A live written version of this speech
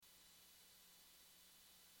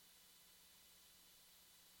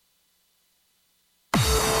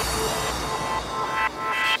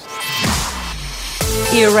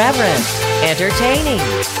Irreverent, entertaining,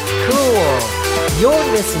 cool. You're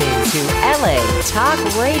listening to LA Talk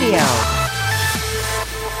Radio.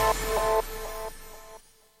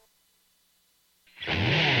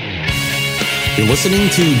 You're listening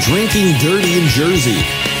to Drinking Dirty in Jersey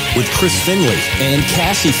with Chris Finley and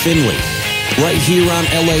Cassie Finley, right here on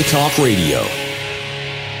LA Talk Radio.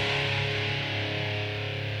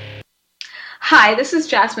 Hi, this is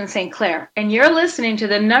Jasmine St. Clair, and you're listening to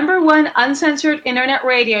the #1 uncensored internet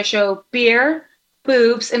radio show, Beer,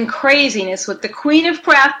 Boobs, and Craziness with the queen of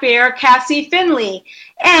craft beer, Cassie Finley,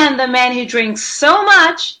 and the man who drinks so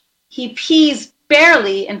much, he pees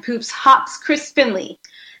barely and poops hops, Chris Finley.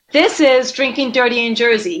 This is Drinking Dirty in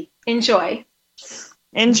Jersey. Enjoy.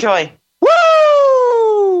 Enjoy. Woo!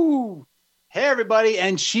 Hey, everybody,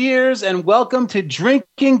 and cheers, and welcome to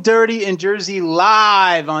Drinking Dirty in Jersey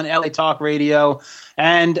live on LA Talk Radio.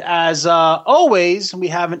 And as always, we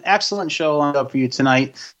have an excellent show lined up for you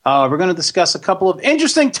tonight. We're going to discuss a couple of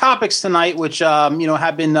interesting topics tonight, which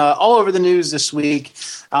have been all over the news this week.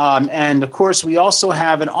 And of course, we also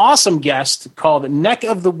have an awesome guest called Neck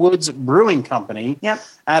of the Woods Brewing Company. Yep.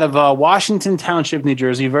 Out of Washington Township, New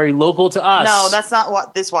Jersey, very local to us. No, that's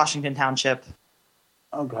not this Washington Township.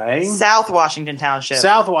 Okay. South Washington Township.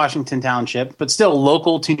 South Washington Township, but still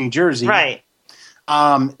local to New Jersey. Right.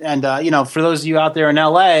 For those of you out there in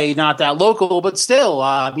LA, not that local, but still,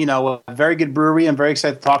 a very good brewery. I'm very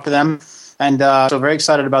excited to talk to them. And so very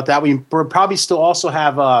excited about that. We'll probably still also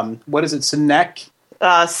have, what is it, Cynic?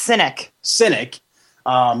 Cynic.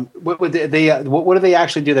 What do they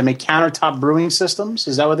actually do? They make countertop brewing systems?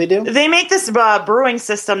 Is that what they do? They make this brewing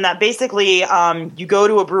system that basically you go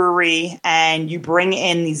to a brewery and you bring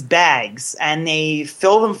in these bags and they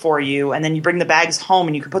fill them for you, and then you bring the bags home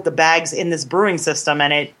and you can put the bags in this brewing system,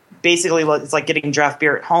 and it basically it's like getting draft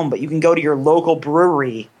beer at home, but you can go to your local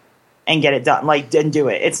brewery and get it done, and do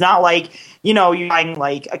it. It's not like, you're buying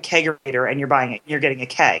like a kegerator and you're getting a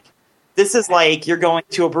keg. This is like you're going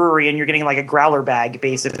to a brewery and you're getting like a growler bag,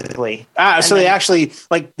 basically. So they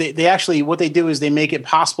actually what they do is they make it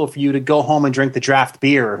possible for you to go home and drink the draft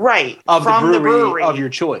beer, right, of from the brewery of your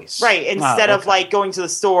choice, right? Instead of like going to the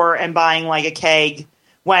store and buying like a keg,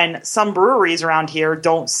 when some breweries around here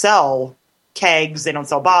don't sell kegs, they don't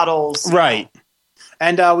sell bottles, right.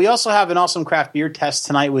 And we also have an awesome craft beer test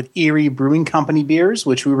tonight with Erie Brewing Company beers,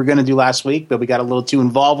 which we were going to do last week, but we got a little too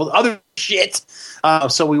involved with other shit.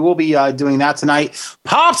 So we will be doing that tonight.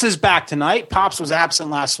 Pops is back tonight. Pops was absent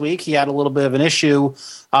last week. He had a little bit of an issue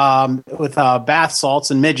with bath salts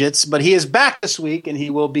and midgets, but he is back this week, and he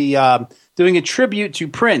will be doing a tribute to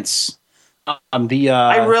Prince.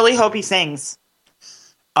 I really hope he sings.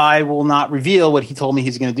 I will not reveal what he told me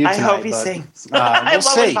he's going to do tonight. I hope he sings. I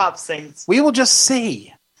love when Pop sings. We will just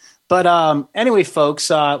see. But anyway, folks,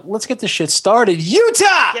 let's get this shit started.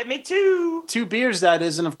 Utah! Get me two. 2 beers, that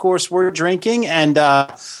is. And, of course, we're drinking. And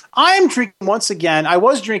I'm drinking once again. I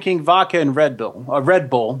was drinking vodka and Red Bull. Red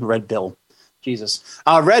Bull. Red Bull.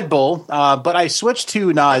 But I switched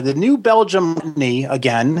to the New Belgium Honey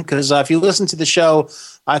again. Because if you listen to the show,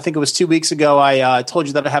 I think it was 2 weeks ago, I told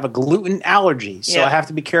you that I have a gluten allergy. So I have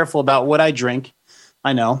to be careful about what I drink.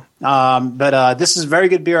 I know. But this is a very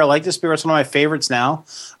good beer. I like this beer. It's one of my favorites now.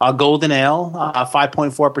 Golden Ale,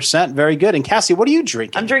 5.4%. Very good. And Cassie, what are you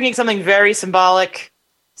drinking? I'm drinking something very symbolic,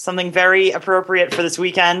 something very appropriate for this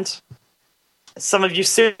weekend. Some of you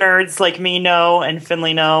nerds like me know, and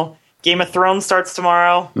Finley know, Game of Thrones starts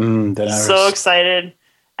tomorrow. So excited.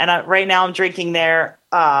 And right now I'm drinking there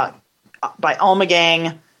by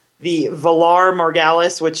Almagang, the Valar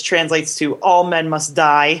Morghulis, which translates to All Men Must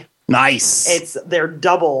Die. Nice. It's their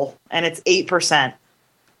double, and it's 8%.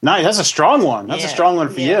 Nice. That's a strong one. That's a strong one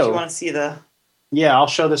for you. If you want to see the I'll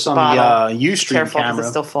show this on bottle. the Ustream Careful, camera.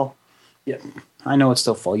 It's still full. Yeah, I know it's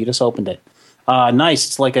still full. You just opened it. Nice.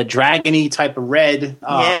 It's like a dragony type of red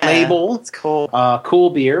label. It's cool.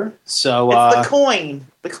 Cool beer. So it's the coin.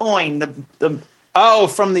 The coin.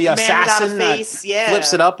 From the assassin that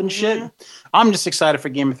flips it up and shit. I'm just excited for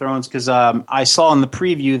Game of Thrones because I saw in the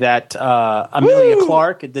preview that Emilia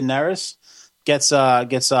Clarke, Daenerys, gets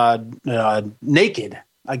naked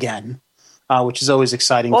again, which is always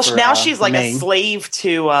exciting. Well, now she's like a slave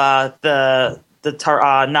to not the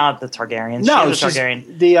Targaryens. No, she's a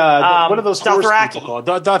Targaryen. What are those horse Dothraki. people called?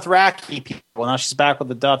 Dothraki people. Now she's back with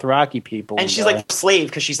the Dothraki people, and she's like a slave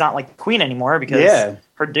because she's not like queen anymore because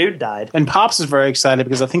her dude died. And Pops is very excited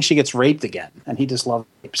because I think she gets raped again, and he just loves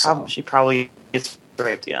rape. So. She probably gets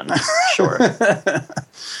raped again. Sure.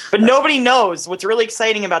 But nobody knows. What's really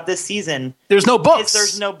exciting about this season, there's no books.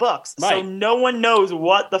 There's no books. Right. So no one knows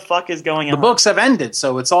what the fuck is going on. The books have ended,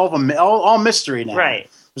 so it's all mystery now. Right.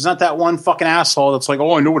 There's not that one fucking asshole that's like,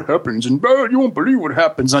 oh, I know what happens, and you won't believe what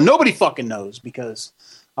happens. And nobody fucking knows because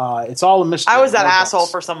it's all a mystery. I was that asshole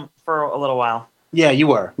for a little while. Yeah, you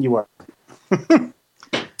were.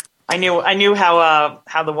 I knew how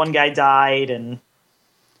the one guy died and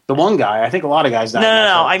the one guy. I think a lot of guys died.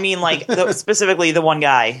 No. I mean, like specifically the one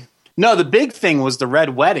guy. No, the big thing was the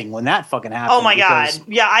Red Wedding when that fucking happened. Oh my god!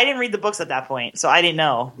 Yeah, I didn't read the books at that point, so I didn't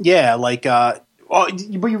know. Yeah, like, but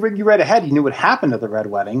you read ahead. You knew what happened at the Red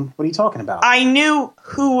Wedding. What are you talking about? I knew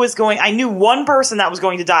who was going. I knew one person that was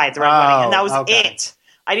going to die at the Red Wedding, and that was it.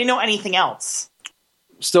 I didn't know anything else.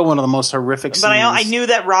 Still one of the most horrific scenes. But I knew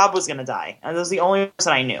that Rob was going to die. And that was the only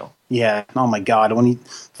person I knew. Yeah. Oh my god, when he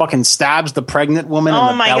fucking stabs the pregnant woman. Oh in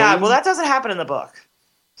the my belly. god. Well, that doesn't happen in the book.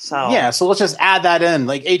 So yeah, so let's just add that in,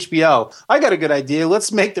 like HBO. I got a good idea.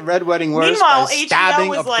 Let's make the Red Wedding worse meanwhile, by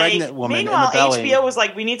stabbing a like, pregnant woman in the meanwhile, belly. HBO was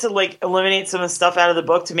like, we need to like eliminate some of the stuff out of the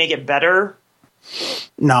book to make it better.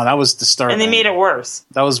 No, that was disturbing. And they made it worse.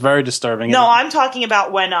 That was very disturbing. No, I'm talking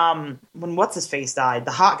about when what's his face died,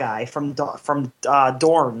 the hot guy from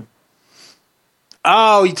Dorne.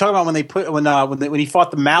 Oh, you talking about when they put when he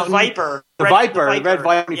fought the mountain, the Viper, the Red Viper.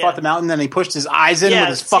 When he fought the mountain, then he pushed his eyes in with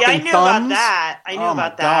his fucking thumbs. I knew about that. I knew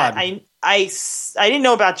about that. I didn't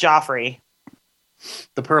know about Joffrey.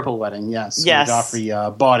 The Purple Wedding, yes. Yes.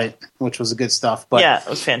 Joffrey bought it, which was good stuff. But yeah, it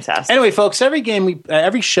was fantastic. Anyway, folks, every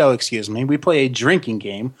show, we play a drinking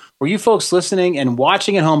game where you folks listening and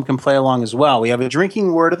watching at home can play along as well. We have a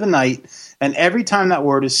drinking word of the night, and every time that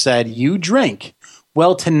word is said, you drink.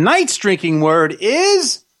 Well, tonight's drinking word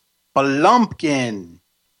is blumpkin.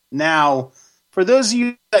 Now, for those of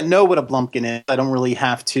you that know what a blumpkin is, I don't really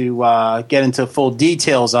have to get into full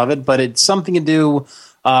details of it, but it's something to do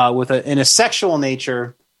in a sexual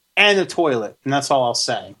nature and the toilet, and that's all I'll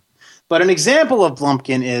say. But an example of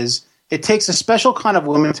blumpkin is it takes a special kind of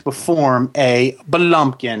woman to perform a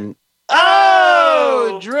blumpkin.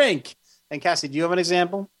 Oh, drink. And Cassie, do you have an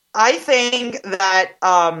example? I think that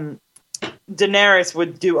Daenerys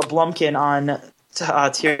would do a blumpkin on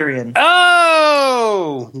Tyrion.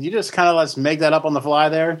 Oh! You just kind of let's make that up on the fly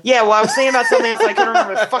there? Yeah, well, I was thinking about something so I couldn't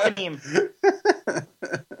remember the fucking name.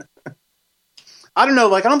 I don't know.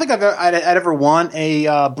 Like, I don't think I'd ever want a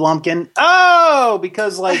blumpkin. Oh!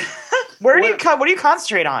 Because, like... what do you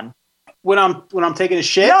concentrate on? When I'm taking a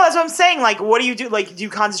shit? No, that's what I'm saying. Like, what do you do? Like, do you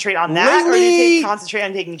concentrate on that? Or do you concentrate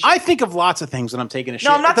on taking a shit? I think of lots of things when I'm taking a shit.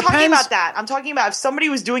 No, I'm not talking about that. I'm talking about if somebody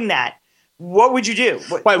was doing that, what would you do?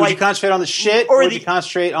 Would you concentrate on the shit or would you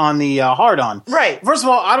concentrate on the hard-on? Right. First of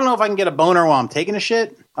all, I don't know if I can get a boner while I'm taking a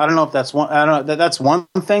shit. I don't know if that's one. I don't know. That's one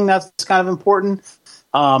thing that's kind of important.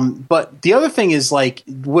 But the other thing is, like,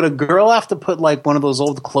 would a girl have to put like one of those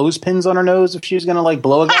old clothespins on her nose if she was gonna like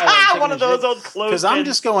blow a guy? One of those old clothespins. Because I'm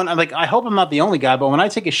just going. I'm like, I hope I'm not the only guy, but when I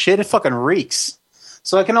take a shit, it fucking reeks.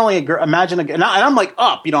 So I can only imagine, and I'm like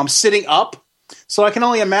up. I'm sitting up, so I can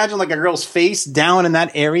only imagine like a girl's face down in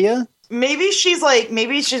that area. Maybe she's one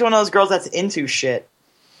of those girls that's into shit.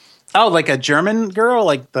 Oh, like a German girl,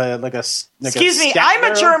 Excuse me,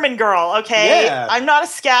 I'm a German girl. Okay, yeah. I'm not a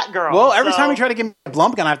scat girl. Well, every time you try to give me a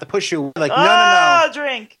blumpkin, I have to push you. Like, no,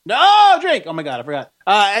 drink. No, drink. Oh my god, I forgot.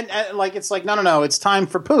 And like it's like no, it's time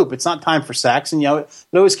for poop. It's not time for sex. And it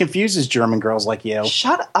always confuses German girls like you.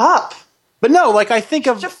 Shut up. But no, like I think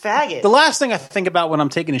of such a faggot. The last thing I think about when I'm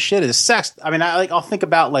taking a shit is sex. I mean, I'll think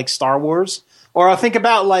about like Star Wars. Or I'll think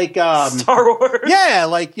about like Star Wars. Yeah,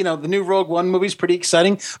 like the new Rogue One movie's pretty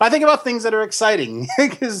exciting. I think about things that are exciting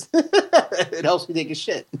because it helps me take a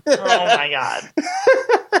shit. Oh my god!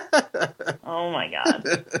 Oh my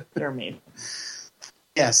god! You're mean.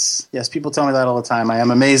 Yes. People tell me that all the time. I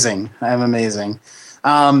am amazing.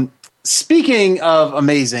 Speaking of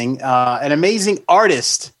amazing, an amazing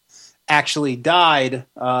artist actually died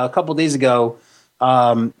a couple days ago.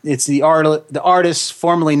 It's the artist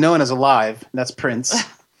formerly known as Alive. That's Prince.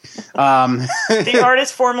 The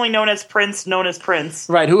artist formerly known as Prince,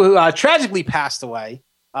 right? Who tragically passed away.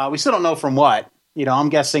 We still don't know from what. I'm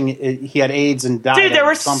guessing he had AIDS and died. Dude, there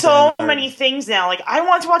were so many things now. Like, I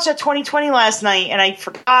wanted to watch that 2020 last night, and I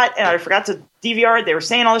forgot to DVR it. They were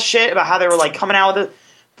saying all this shit about how they were like coming out with it.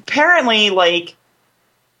 Apparently, like.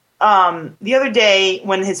 The other day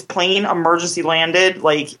when his plane emergency landed,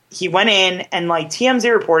 like he went in and like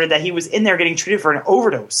TMZ reported that he was in there getting treated for an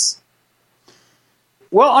overdose.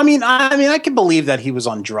 Well, I mean, I can believe that he was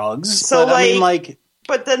on drugs. So but,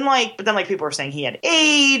 but then people are saying he had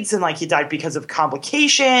AIDS and like he died because of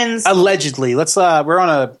complications. Allegedly, we're on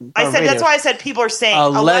a. That's why I said people are saying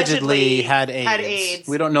allegedly had AIDS.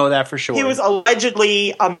 We don't know that for sure. He was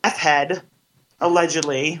allegedly a meth head.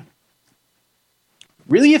 Allegedly.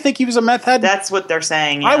 Really, you think he was a meth head? That's what they're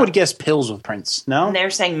saying. Yeah. I would guess pills with Prince. No, And they're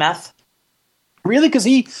saying meth. really, because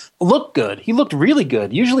he looked good. He looked really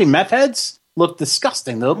good. Usually, meth heads look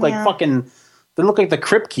disgusting. They look like fucking. They look like the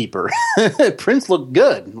crypt keeper. Prince looked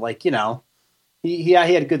good. Like, you know, he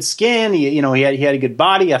had good skin. He had a good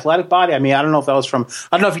body, athletic body. I mean, I don't know if that was from.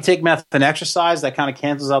 I don't know if you take meth and exercise, that kind of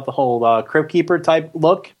cancels out the whole crypt keeper type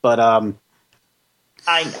look. But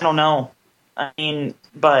I don't know. I mean,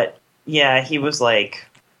 but yeah, he was like.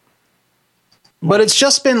 But it's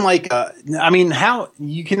just been like, I mean, how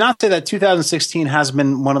you cannot say that 2016 has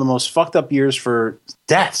been one of the most fucked up years for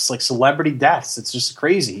deaths, like celebrity deaths. It's just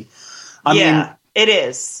crazy. I mean, it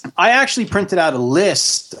is. I actually printed out a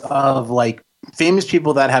list of like famous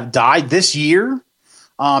people that have died this year.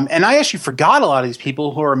 And I actually forgot a lot of these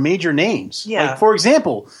people who are major names. Yeah. Like, for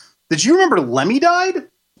example, did you remember Lemmy died?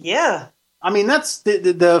 Yeah. I mean, that's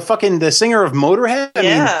the fucking the singer of Motorhead. I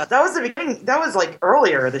mean, that was the beginning. That was like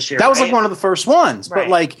earlier this year. that was right? like one of the first ones. Right. But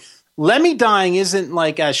like Lemmy dying isn't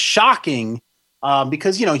like as shocking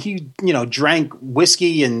because he drank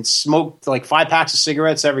whiskey and smoked like 5 packs of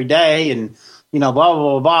cigarettes every day and blah blah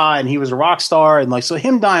blah blah, and he was a rock star, and like so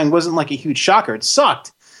him dying wasn't like a huge shocker. It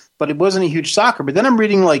sucked, but it wasn't a huge shocker. But then I'm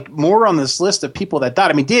reading like more on this list of people that died.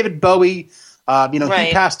 I mean, David Bowie, he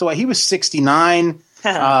passed away. He was 69.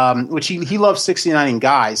 Which he loved 69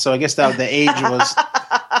 guys, so I guess that the age was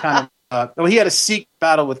kind of. Well, he had a secret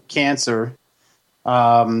battle with cancer.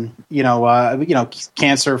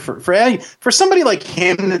 Cancer for somebody like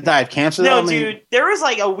him to die of cancer. No, dude, there was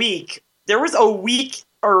like a week. There was a week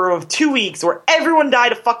or 2 weeks where everyone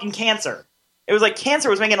died of fucking cancer. It was like cancer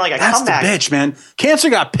was making like a comeback. That's the bitch, man. Cancer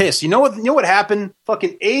got pissed. You know what happened?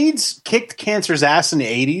 Fucking AIDS kicked cancer's ass in the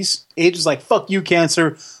 80s. AIDS was like, fuck you,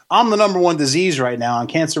 cancer. I'm the number one disease right now. And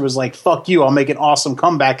cancer was like, fuck you. I'll make an awesome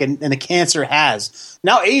comeback. And the cancer has.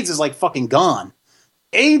 Now AIDS is like fucking gone.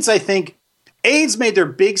 AIDS made their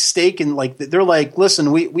big stake. And like, they're like,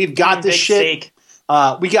 listen, we've got this shit.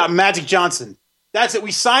 We got Magic Johnson. That's it.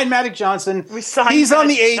 We signed Magic Johnson. He's on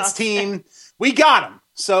the AIDS team. We got him.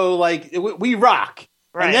 So like we rock.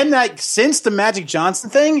 Right. And then like since the Magic Johnson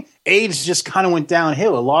thing, AIDS just kind of went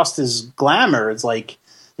downhill. It lost his glamour. It's like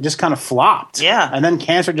it just kind of flopped. Yeah. And then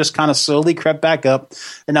cancer just kind of slowly crept back up,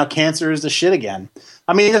 and now cancer is the shit again.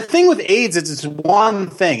 I mean, the thing with AIDS is it's one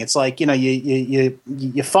thing. It's like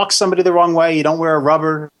you fuck somebody the wrong way. You don't wear a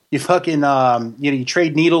rubber. You fucking you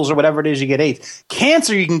trade needles or whatever it is. You get AIDS.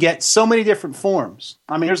 Cancer you can get so many different forms.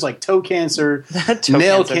 I mean, there's like toe cancer,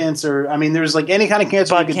 nail cancer. I mean, there's like any kind of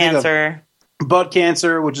cancer. Butt cancer. Butt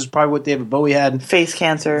cancer, which is probably what David Bowie had. Face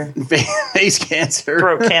cancer. Face cancer.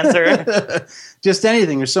 Throat cancer. Just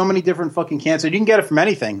anything. There's so many different fucking cancer. You can get it from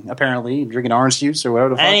anything, apparently. Drinking orange juice or whatever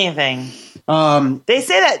the fuck. Anything. They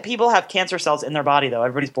say that people have cancer cells in their body, though.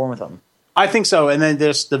 Everybody's born with them. I think so, and then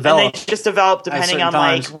just develop. And they just develop depending on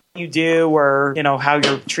like what you do or how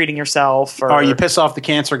you're treating yourself, or you piss off the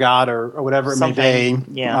cancer god or whatever it may be.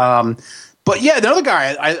 Yeah. But yeah, the other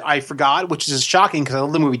guy I forgot, which is shocking because I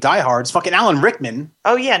love the movie Die Hard. It's fucking Alan Rickman.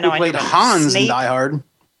 Oh yeah, no, who played Hans in Die Hard.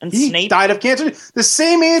 And he Snape died of cancer, the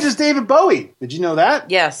same age as David Bowie. Did you know that?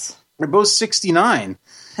 Yes. They're both 69.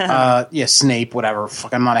 Yeah, Snape, whatever.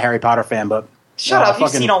 Fuck, I'm not a Harry Potter fan, but. Shut up! You've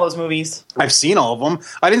seen all those movies. I've seen all of them.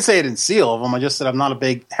 I didn't say I didn't see all of them. I just said I'm not a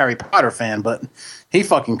big Harry Potter fan, but he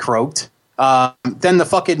fucking croaked. Then the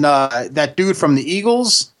fucking that dude from the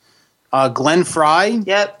Eagles, Glenn Fry.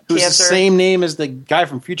 Yep, who's cancer. The same name as the guy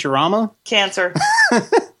from Futurama. Cancer.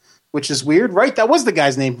 Which is weird, right? That was the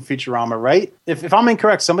guy's name from Futurama, right? If I'm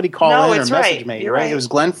incorrect, somebody call in or message me. You're right. It was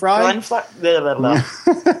Glenn Fry. Glenn Fry. Blah, blah, blah.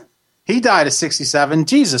 He died at 67.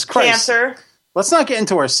 Jesus Christ. Cancer. Let's not get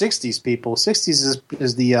into our 60s, people. 60s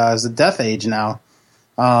is the death age now.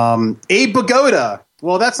 Abe Vigoda.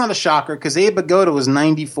 Well, that's not a shocker because Abe Vigoda was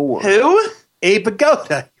 94. Who? Abe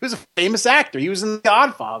Vigoda. He was a famous actor. He was in The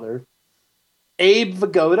Godfather. Abe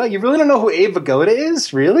Vigoda. You really don't know who Abe Vigoda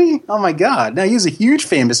is? Really? Oh my God. No, he was a huge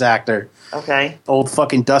famous actor. Okay. Old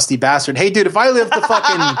fucking dusty bastard. Hey, dude, if I lived to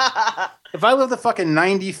fucking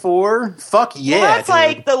 94, fuck yeah. Well, that's dude.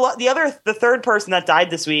 like the third person that died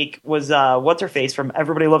this week was what's her face from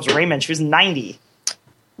Everybody Loves Raymond. She was 90.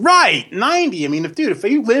 Right, 90. I mean, if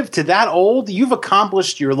you live to that old, you've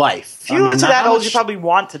accomplished your life. If you live to that old, you probably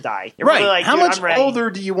want to die. You're right. Really like, how much older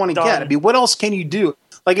do you want to get? I mean, what else can you do?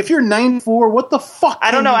 Like, if you're 94, what the fuck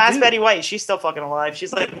I don't know. Ask do? Betty White. She's still fucking alive.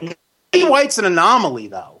 She's like... Betty White's an anomaly,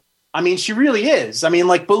 though. I mean, she really is. I mean,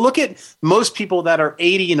 like, but look at most people that are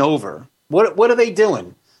 80 and over. What are they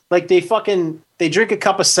doing? like they drink a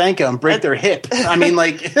cup of Sanka and break their hip. I mean,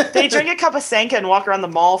 like they drink a cup of Sanka and walk around the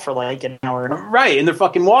mall for like an hour. Right, and they're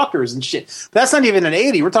fucking walkers and shit. But that's not even an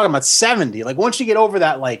 80. We're talking about 70. Like once you get over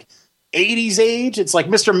that like 80s age, it's like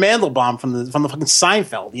Mr. Mandelbaum from the fucking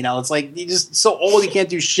Seinfeld. You know, it's like you're just so old you can't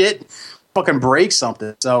do shit. Fucking break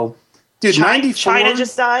something. So, dude, 94. China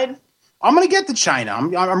just died. I'm gonna get to China.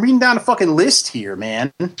 I'm reading down a fucking list here,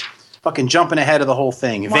 man. Fucking jumping ahead of the whole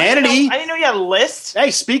thing. Vanity. I didn't know you had a list. Hey,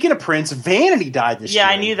 speaking of Prince, Vanity died this year. Yeah,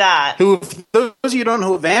 I knew that. Who, for those of you who don't know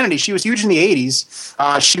who Vanity, she was huge in the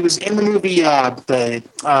 80s. She was in the movie,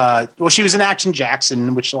 she was in Action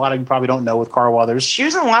Jackson, which a lot of you probably don't know with Carl Weathers. She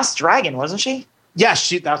was in Last Dragon, wasn't she? Yes,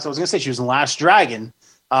 that's what I was going to say. She was in Last Dragon.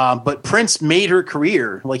 But Prince made her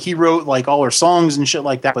career. Like, he wrote, like, all her songs and shit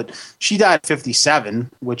like that. But she died at 57,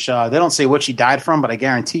 which they don't say what she died from, but I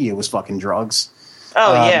guarantee you it was fucking drugs.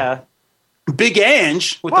 Oh, yeah. Big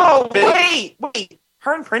Ange. Wait.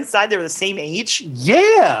 Her and Prince died. They were the same age?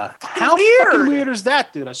 Yeah. How fucking weird is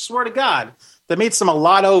that, dude? I swear to God. They made some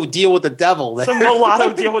mulatto deal with the devil. Some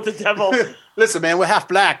mulatto deal with the devil. Listen, man, we're half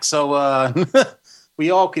black, so we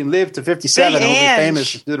all can live to 57 and we'll be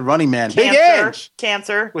famous through the Running Man. Big Ange.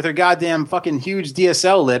 Cancer. With her goddamn fucking huge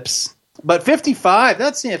DSL lips. But 55,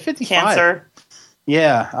 that's 55. Cancer.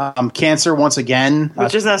 Yeah, Cancer once again.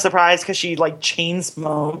 Which isn't a surprise because she like chain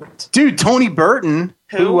smoked. Dude, Tony Burton,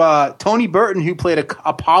 who played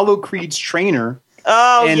Apollo Creed's trainer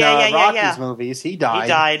in Rocky's movies. He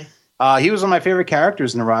died. He was one of my favorite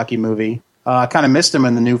characters in the Rocky movie. I kind of missed him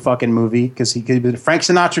in the new fucking movie because Frank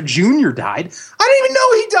Sinatra Jr. died. I didn't even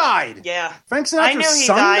know he died. Yeah. Frank Sinatra's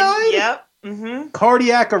son died? Yep. Mm-hmm.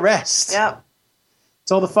 Cardiac arrest. Yep.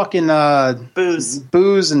 It's all the fucking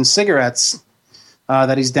booze and cigarettes.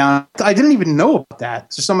 That he's down. I didn't even know about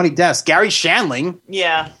that. There's so many deaths. Gary Shandling.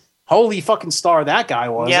 Yeah. Holy fucking star that guy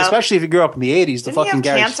was. Yep. Especially if you grew up in the 80s. Didn't he have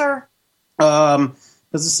Gary cancer?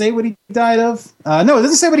 Does it say what he died of? No, it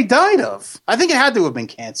doesn't say what he died of. I think it had to have been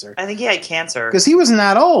cancer. I think he had cancer. Because he wasn't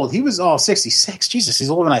that old. He was 66. Jesus, he's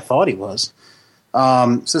older than I thought he was.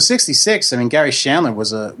 So 66, I mean, Gary Shandling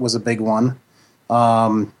was a big one.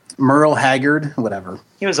 Merle Haggard, whatever.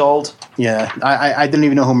 He was old. Yeah, I didn't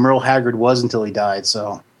even know who Merle Haggard was until he died.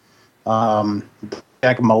 So,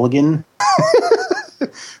 Jack Mulligan,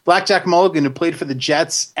 Black Jack Mulligan, who played for the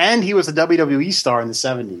Jets, and he was a WWE star in the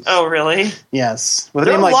 70s. Oh, really? Yes. A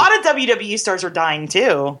lot of WWE stars are dying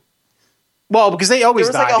too. Well, because they always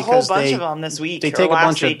die. There was like a whole bunch of them this week. They take a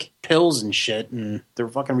bunch of pills and shit, and they're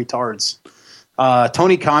fucking retards.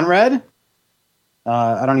 Tony Conrad.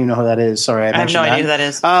 I don't even know who that is. Sorry, I have no idea who that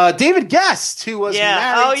is. David Guest, who was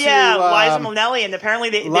married to Liza Minnelli, and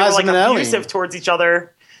apparently they were like abusive towards each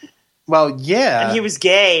other. Well, yeah, and he was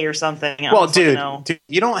gay or something. Well, dude,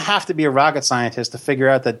 you don't have to be a rocket scientist to figure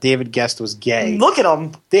out that David Guest was gay. Look at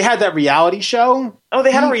him. They had that reality show. Oh,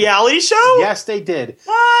 they had a reality show? Yes, they did.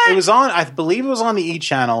 What? It was on. I believe it was on the E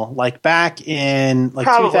channel, like back in like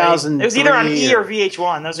 2000. It was either on E or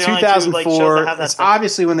VH1. Those are the only two shows that have that stuff.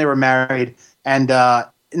 Obviously, when they were married. And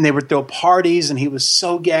they would throw parties, and he was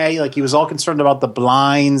so gay. Like, he was all concerned about the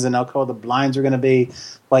blinds and how cold the blinds are going to be.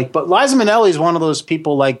 Like, but Liza Minnelli is one of those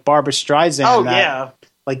people like Barbra Streisand. Oh, yeah.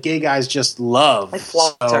 Like, gay guys just love. They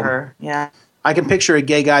flock to her, yeah. I can picture a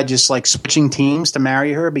gay guy just, like, switching teams to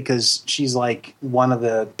marry her because she's, like, one of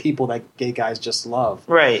the people that gay guys just love.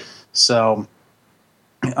 Right. So,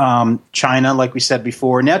 China, like we said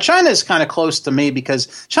before. Now, China is kind of close to me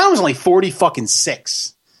because China was only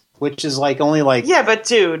 46. Which is like only like but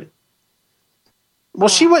dude. Well,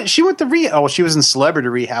 she went to rehab. Oh, she was in celebrity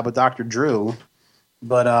rehab with Dr. Drew,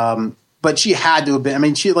 but she had to have been. I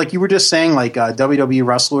mean, she like you were just saying, like WWE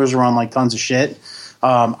wrestlers are on like tons of shit.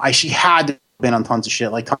 She had to have been on tons of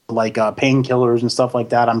shit, like painkillers and stuff like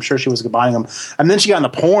that. I'm sure she was buying them, and then she got in the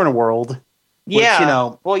porn world. Which,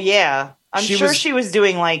 Well, yeah. I'm sure she was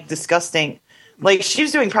doing like disgusting. Like she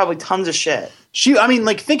was doing probably tons of shit.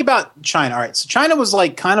 Think about China. All right, so China was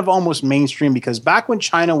like kind of almost mainstream because back when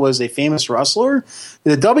China was a famous wrestler,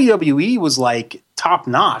 the WWE was like top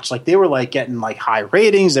notch. Like they were like getting like high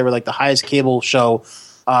ratings. They were like the highest cable show,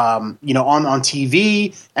 on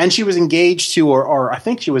TV. And she was engaged to, or I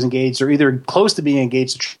think she was engaged, or either close to being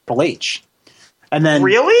engaged to Triple H. And then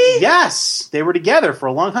really, yes, they were together for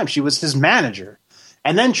a long time. She was his manager,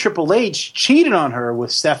 and then Triple H cheated on her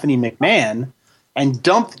with Stephanie McMahon. And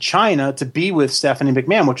dumped China to be with Stephanie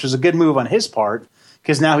McMahon, which was a good move on his part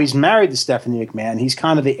because now he's married to Stephanie McMahon. He's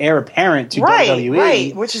kind of the heir apparent to WWE.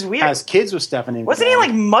 Right, which is weird. Has kids with Stephanie McMahon. Wasn't he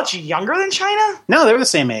like much younger than China? No, they were the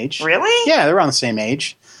same age. Really? Yeah, they were around the same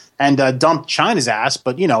age. and dumped China's ass.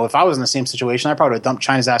 But, if I was in the same situation, I probably would have dumped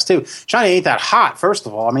China's ass too. China ain't that hot, first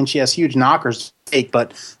of all. I mean, she has huge knockers, fake,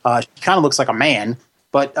 but she kind of looks like a man.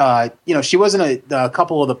 But, she was in a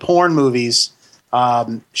couple of the porn movies.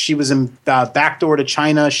 She was in Backdoor to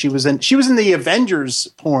China. She was in the Avengers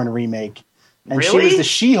porn remake. And She was the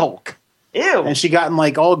She-Hulk. Ew. And she got in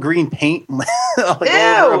like all green paint all over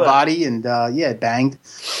her body and it banged.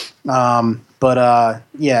 I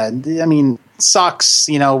mean, sucks,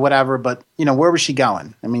 whatever, but where was she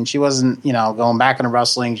going? I mean, she wasn't, going back into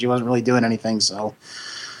wrestling. She wasn't really doing anything. So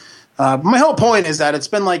my whole point is that it's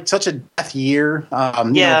been like such a death year.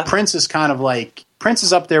 Prince is kind of like Prince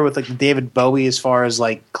is up there with like David Bowie as far as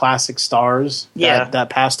like classic stars that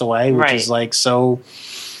passed away, which is like so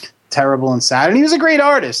terrible and sad. And he was a great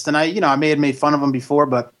artist, and I may have made fun of him before,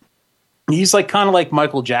 but he's like kind of like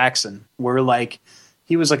Michael Jackson, where like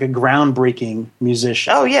he was like a groundbreaking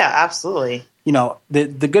musician. Oh yeah, absolutely.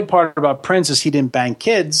 The good part about Prince is he didn't bang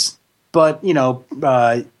kids, but he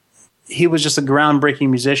was just a groundbreaking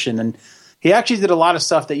musician, and he actually did a lot of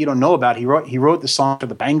stuff that you don't know about. He wrote the song for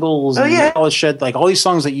the Bengals and all this shit, like all these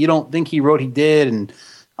songs that you don't think he wrote, he did, and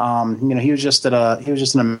he was just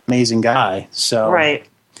an amazing guy. So right.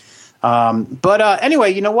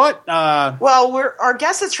 Anyway, you know what? Our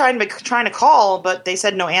guest is trying to call, but they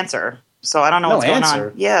said no answer. So I don't know what's going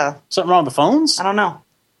on. Yeah. Something wrong with the phones? I don't know.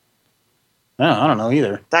 No, I don't know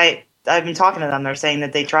either. I've been talking to them. They're saying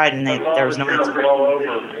that they tried and there was no answer.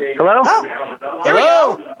 Hello? Oh,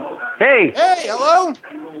 hello? Hey. Hey, hello?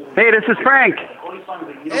 Hey, this is Frank.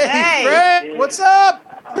 Hey, Frank. What's up?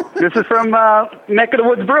 This is from Neck of the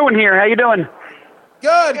Woods Brewing here. How you doing?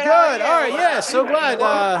 Good. All right, yeah. So glad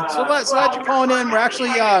you're calling in. We're actually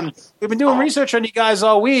we've been doing research on you guys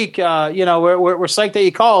all week. We're psyched that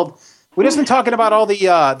you called. We just been talking about all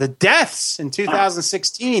the deaths in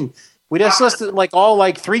 2016. We just listed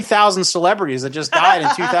like 3,000 celebrities that just died in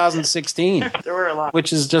 2016. There were a lot,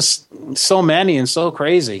 which is just so many and so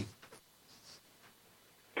crazy.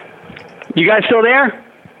 You guys still there?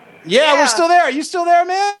 Yeah, we're still there. Are you still there,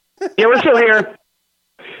 man? Yeah, we're still here.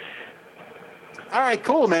 All right,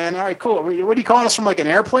 cool, man. All right, cool. What are you calling us from, like an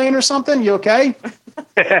airplane or something? You okay?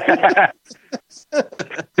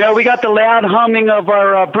 No, we got the loud humming of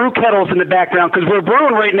our brew kettles in the background because we're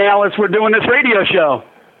brewing right now as we're doing this radio show.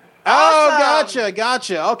 Oh,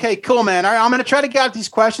 gotcha. Okay, cool, man. All right, I'm going to try to get out these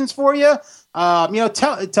questions for you. Tell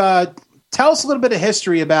us a little bit of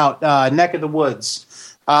history about Neck of the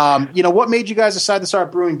Woods. What made you guys decide to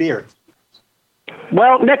start brewing beer?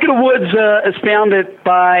 Well, Neck of the Woods is founded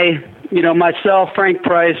by myself, Frank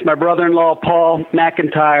Price, my brother-in-law, Paul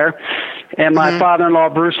McIntyre, and my father-in-law,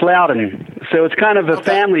 Bruce Loudon. So it's kind of a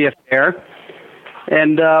family affair.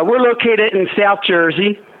 And we're located in South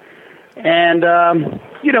Jersey. And,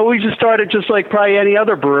 we just started just like probably any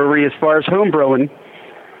other brewery as far as home brewing.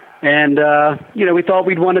 And, we thought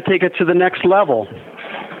we'd want to take it to the next level.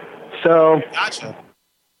 So, gotcha.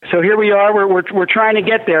 So here we are. We're trying to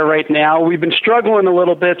get there right now. We've been struggling a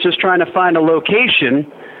little bit just trying to find a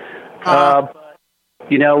location.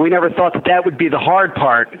 We never thought that would be the hard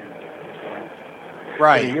part.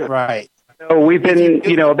 Right. So we've been,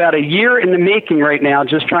 about a year in the making right now,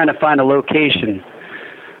 just trying to find a location.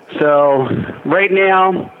 So right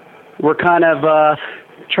now, we're kind of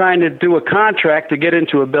trying to do a contract to get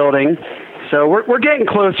into a building. So we're getting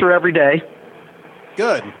closer every day.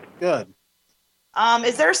 Good.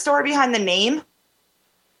 Is there a story behind the name?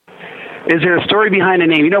 Is there a story behind the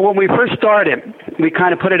name? When we first started, we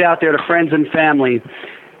kind of put it out there to friends and family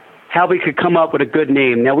how we could come up with a good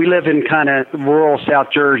name. Now, we live in kind of rural South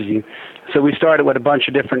Jersey, so we started with a bunch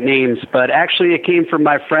of different names. But actually, it came from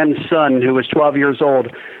my friend's son, who was 12 years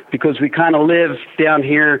old, because we kind of live down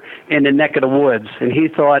here in the neck of the woods. And he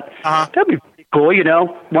thought, that'd be pretty cool, why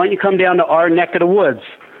don't you come down to our neck of the woods?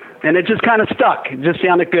 And it just kind of stuck. It just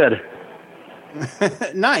sounded good.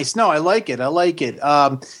 Nice. No, I like it.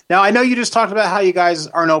 Now, I know you just talked about how you guys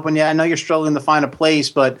aren't open yet. I know you're struggling to find a place,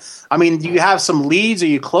 but I mean, do you have some leads? Are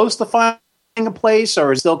you close to finding a place,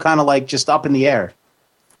 or is it still kind of like just up in the air?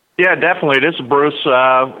 Yeah, definitely. This is Bruce.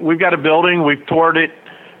 We've got a building. We've toured it.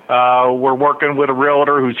 We're working with a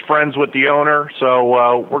realtor who's friends with the owner.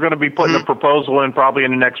 So we're going to be putting a proposal in probably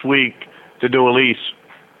in the next week to do a lease.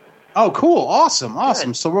 Oh, cool. Awesome.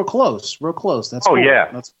 Good. So we're close. That's cool.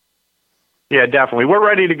 Yeah. Yeah, definitely. We're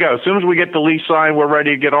ready to go. As soon as we get the lease signed, we're ready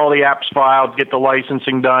to get all the apps filed, get the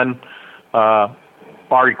licensing done.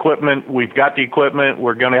 Our equipment, we've got the equipment.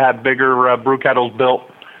 We're going to have bigger brew kettles built.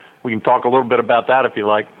 We can talk a little bit about that if you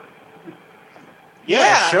like.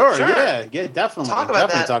 Yeah, sure. Yeah, definitely. Talk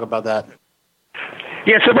about that. Talk about that.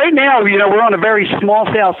 Yeah, so right now, we're on a very small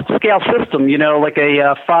scale system, like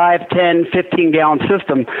a 5, 10, 15-gallon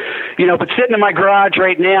system. But sitting in my garage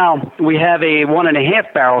right now, we have a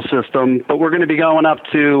 1.5 barrel system, but we're going to be going up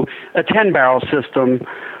to a 10-barrel system.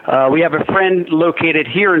 We have a friend located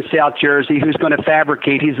here in South Jersey who's going to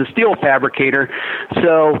fabricate. He's a steel fabricator.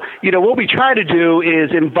 So, what we try to do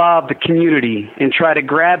is involve the community and try to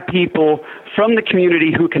grab people from the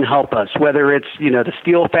community who can help us, whether it's, the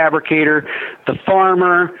steel fabricator, the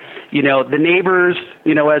farmer, the neighbors.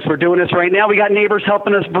 As we're doing this right now, we got neighbors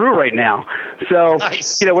helping us brew right now. So,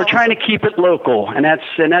 nice. We're trying to keep it local, and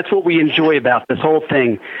that's what we enjoy about this whole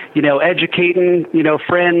thing. Educating,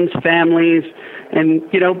 friends, families, and,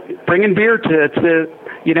 bringing beer to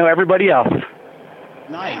everybody else.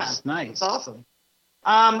 Nice. That's awesome.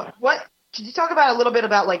 Could you talk about a little bit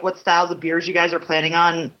about like what styles of beers you guys are planning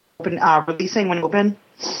on releasing when you open?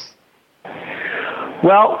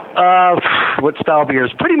 Well, what style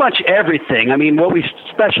beers? Pretty much everything. I mean, what we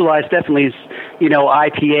specialize definitely is,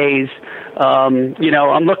 IPAs.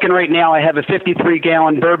 I'm looking right now. I have a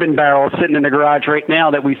 53-gallon bourbon barrel sitting in the garage right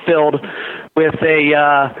now that we filled with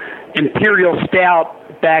a Imperial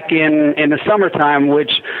Stout back in the summertime,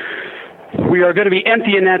 which we are going to be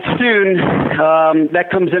emptying that soon. That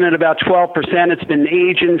comes in at about 12%. It's been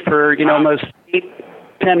aging for, almost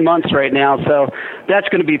 8-10 months right now, so that's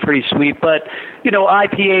going to be pretty sweet. But,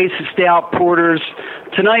 IPAs, stout, porters.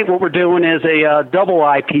 Tonight what we're doing is a double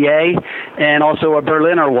IPA and also a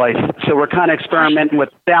Berliner Weiss. So we're kind of experimenting with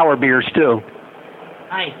sour beers too.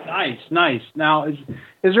 Nice. Now, is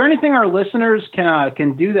there anything our listeners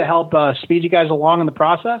can do to help speed you guys along in the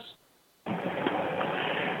process?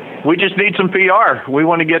 We just need some PR. We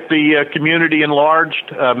want to get the community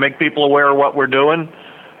enlarged, make people aware of what we're doing.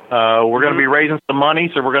 We're going to be raising some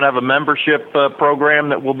money, so we're going to have a membership program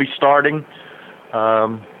that we'll be starting.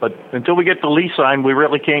 But until we get the lease signed, we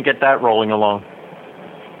really can't get that rolling along.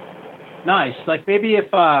 Nice. Like maybe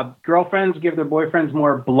if girlfriends give their boyfriends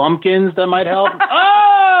more Blumpkins, that might help.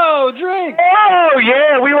 Oh, drink! Oh,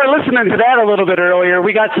 yeah, we were listening to that a little bit earlier.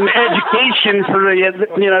 We got some education for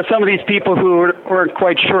some of these people who weren't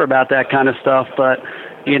quite sure about that kind of stuff. But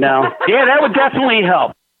yeah, that would definitely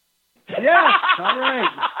help. Yeah, all right.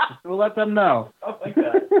 We'll let them know. Oh my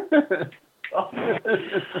God.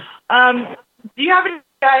 Do you have any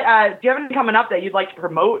coming up that you'd like to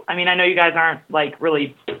promote? I mean, I know you guys aren't like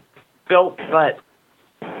really built, but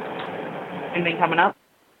anything coming up?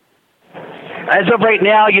 As of right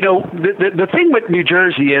now, the thing with New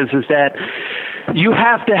Jersey is that you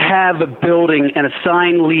have to have a building and a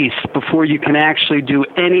signed lease before you can actually do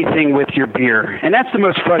anything with your beer. And that's the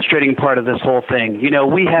most frustrating part of this whole thing.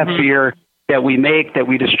 We have beer that we make, that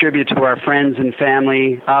we distribute to our friends and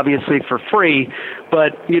family, obviously for free.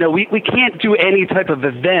 But, we can't do any type of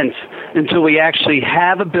events until we actually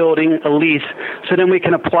have a building, a lease, so then we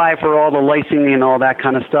can apply for all the licensing and all that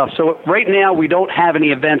kind of stuff. So right now we don't have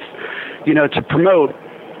any events, to promote.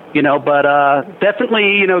 But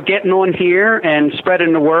definitely, getting on here and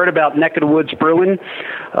spreading the word about Neck of the Woods Brewing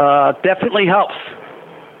definitely helps.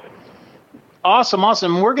 Awesome.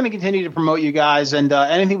 We're going to continue to promote you guys, and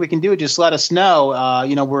anything we can do, just let us know.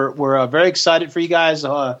 We're very excited for you guys.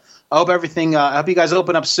 I hope I hope you guys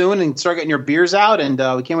open up soon and start getting your beers out, and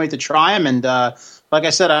we can't wait to try them. And like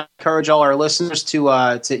I said, I encourage all our listeners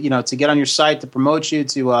to get on your site, to promote you,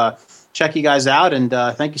 to check you guys out. And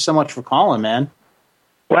thank you so much for calling, man.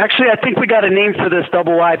 Well, actually, I think we got a name for this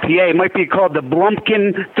double IPA. It might be called the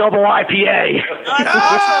Blumpkin Double IPA.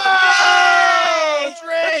 Oh,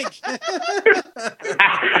 drink!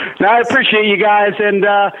 No, I appreciate you guys. And,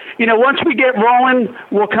 once we get rolling,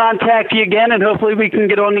 we'll contact you again, and hopefully we can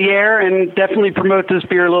get on the air and definitely promote this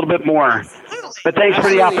beer a little bit more. But thanks for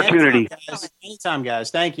the opportunity. Anytime, guys.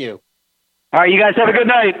 Thank you. All right, you guys have a good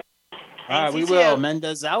night. All right, we will.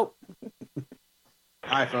 Mendez out.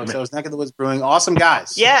 All right, folks. That was Neck of the Woods Brewing. Awesome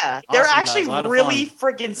guys. Yeah, they're awesome actually guys. really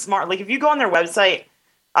freaking smart. Like, if you go on their website,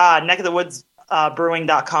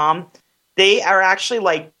 neckofthewoodsbrewing.com, they are actually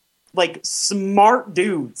like smart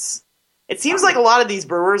dudes. It seems like a lot of these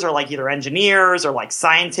brewers are like either engineers or like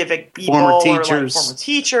scientific people former or teachers, like former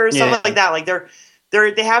teachers, something like that. Like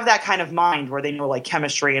they have that kind of mind where they know like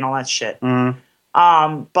chemistry and all that shit.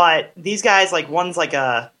 Mm-hmm. But these guys, like one's like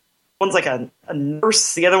a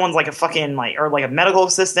nurse, the other one's like a fucking or like a medical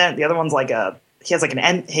assistant, the other one's like he has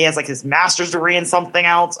his master's degree in something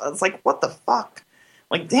else. It's like, what the fuck?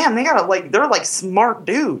 Like, damn, they're like smart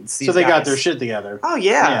dudes. So they got their shit together. Oh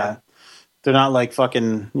yeah. They're not like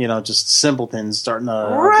fucking, just simpletons starting a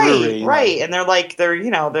brewery. Right. And they're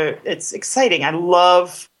it's exciting. I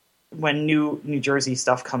love when new Jersey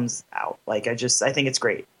stuff comes out. Like, I think it's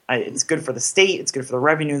great. It's good for the state. It's good for the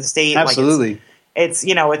revenue of the state. Absolutely.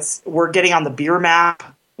 Like we're getting on the beer map,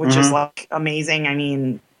 which is like amazing. I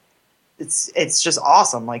mean, it's just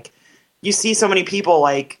awesome. Like you see so many people,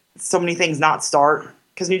 like so many things not start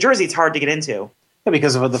because New Jersey, it's hard to get into. Yeah,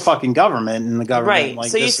 because of the fucking government and the government. Right.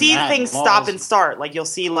 Like, so you this see and that, things and stop laws. and start. Like you'll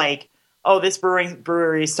see like, oh, this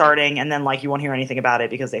brewery is starting, and then like you won't hear anything about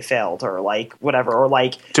it because they failed, or like whatever, or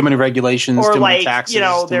like too many regulations, or too like many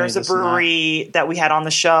taxes. There's a brewery that we had on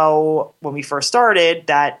the show when we first started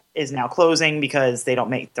that is now closing because they're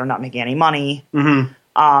not making any money.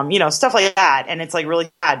 Mm-hmm. Stuff like that, and it's like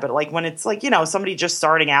really sad. But like when it's like somebody just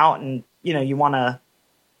starting out, and you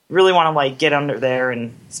really want to like get under there,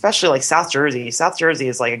 and especially like South Jersey. South Jersey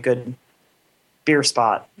is like a good beer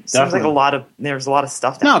spot. Seems like there's a lot of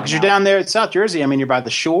stuff down there. No, because you're down there at South Jersey. I mean, you're by the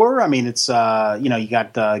shore. I mean, it's you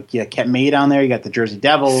got Kent May down there. You got the Jersey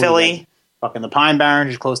Devil, Philly, fucking the Pine Barrens.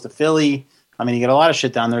 You're close to Philly. I mean, you got a lot of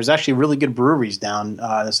shit down there. There's actually really good breweries down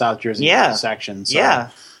the South Jersey section. So,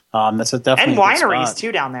 that's definitely and wineries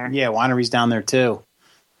too down there. Yeah, wineries down there too.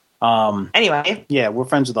 Anyway, yeah, we're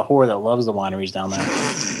friends with a whore that loves the wineries down there.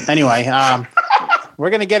 Anyway, we're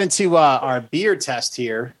going to get into our beer test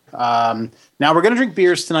here. Now, we're going to drink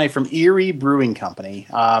beers tonight from Erie Brewing Company,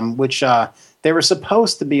 which they were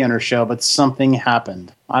supposed to be on our show, but something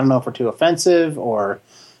happened. I don't know if we're too offensive or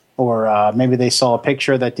maybe they saw a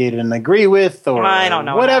picture that they didn't agree with, or I don't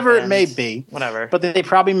know, whatever it may be. Whatever. But they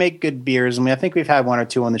probably make good beers, and I think we've had one or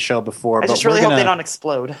two on the show before. I just really hope they don't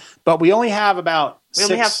explode. But we only have about We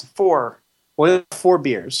only have 4. We have 4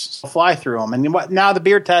 beers. So fly through them. And now the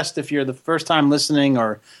beer test, if you're the first time listening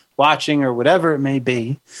or watching or whatever it may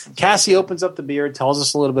be, Cassie opens up the beer, tells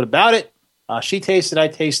us a little bit about it. She tastes it, I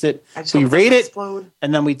taste it. We rate it,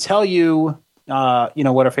 and then we tell you,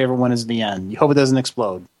 what our favorite one is at the end. You hope it doesn't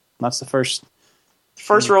explode. That's the first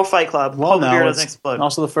rule Fight Club. Well, the beer doesn't explode.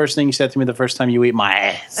 Also, the first thing you said to me the first time you ate my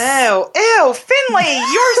ass. Ew, Finley,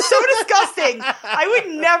 you're so disgusting. I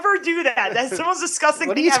would never do that. That's the most disgusting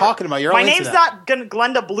What thing are you ever. talking about? You're My all into name's that. not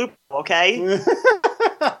Glenda Bloop, okay?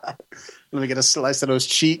 Let me get a slice of those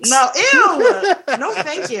cheeks. No, ew. No,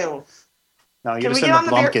 thank you. No, you're Can we just get in on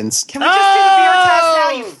the the beer? lumpkins. Can we just do the beer test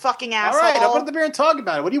now, you fucking asshole? All right, open up the beer and talk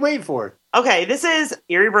about it. What are you waiting for? Okay, this is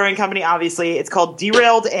Erie Brewing Company, obviously. It's called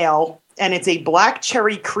Derailed Ale, and it's a black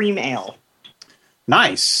cherry cream ale.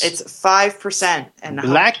 Nice. It's 5%. And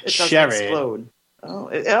Black it doesn't cherry. explode.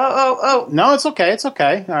 Oh. No, it's okay. It's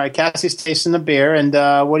okay. All right, Cassie's tasting the beer, and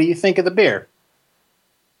what do you think of the beer?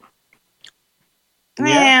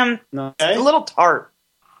 Man, Okay. it's a little tart.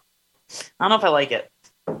 I don't know if I like it.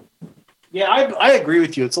 Yeah, I agree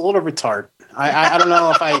with you. It's a little retard. I don't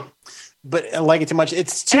know if I like it too much.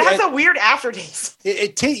 It's too. It has a weird aftertaste.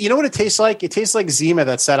 You know what it tastes like? It tastes like Zima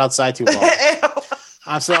that sat outside too long.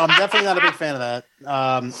 So I'm definitely not a big fan of that.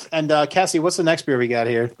 And Cassie, what's the next beer we got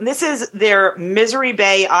here? This is their Misery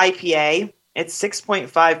Bay IPA. It's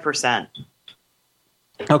 6.5%.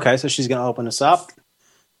 Okay, so she's going to open this up.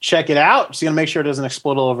 Check it out. She's going to make sure it doesn't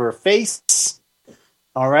explode all over her face.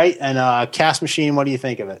 All right. And Cast Machine, what do you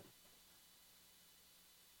think of it?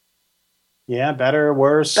 Yeah, better,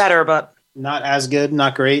 worse? Better, but not as good,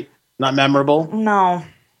 not great, not memorable? No.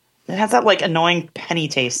 It has that like annoying penny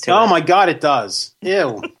taste to it. Oh my God, it does.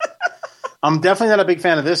 Ew. I'm definitely not a big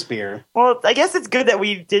fan of this beer. Well, I guess it's good that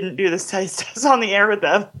we didn't do this taste test on the air with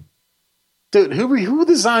them. Dude, who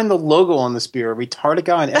designed the logo on this beer? A retarded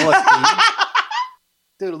guy in LSD?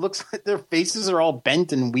 Dude, it looks like their faces are all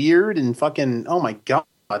bent and weird and fucking, oh my God.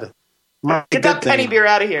 Get that penny beer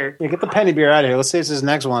out of here. Yeah, get the penny beer out of here. Let's say this is the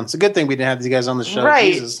next one. It's a good thing we didn't have these guys on the show.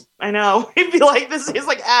 Right. Jesus. I know. It'd be like, this is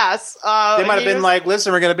like ass. They might have been like,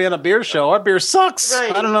 listen, we're going to be on a beer show. Our beer sucks.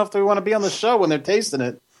 Right. I don't know if they want to be on the show when they're tasting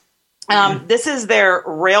it. This is their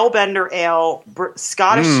Railbender Ale,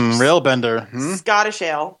 Scottish Railbender. Scottish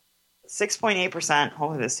Ale, 6.8%.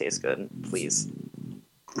 Hopefully this tastes good, please.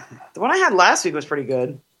 The one I had last week was pretty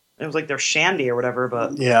good. It was like their Shandy or whatever,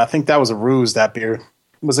 but Yeah, I think that was a ruse, that beer.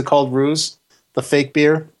 Was it called Ruse? The fake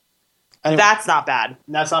beer? Anyway, that's not bad.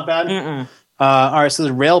 That's not bad? Mm-mm. All right, so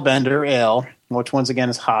there's Railbender Ale, which once again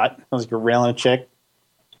is hot. Sounds like you're railing a chick.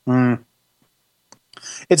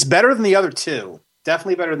 It's better than the other two.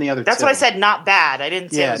 Definitely better than the other two. That's what I said, not bad. I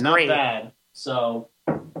didn't say it was not great. bad. So,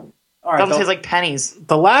 all right. Doesn't taste like pennies.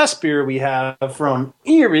 The last beer we have from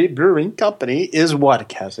Erie Brewing Company is what,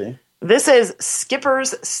 Cassie? This is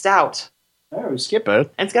Skipper's Stout. Oh, Skipper.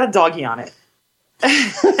 And it's got a doggy on it.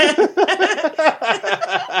 It's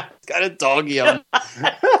got a doggy on it.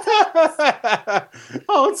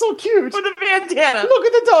 Oh, it's so cute. With a bandana. Look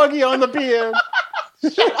at the doggy on the beer.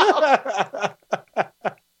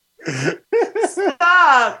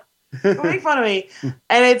 Stop. Don't make fun of me.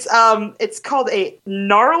 And it's called a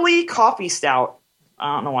gnarly coffee stout.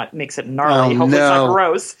 I don't know what makes it gnarly. Hopefully it's not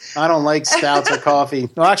gross. I don't like stouts or coffee.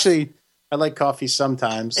 Well, actually, I like coffee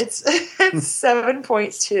sometimes. It's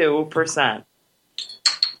 7.2%.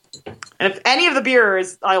 And if any of the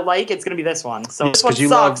beers I like, it's going to be this one. So yes, this one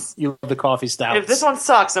sucks. You love the coffee stouts. If this one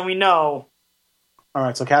sucks, then we know. All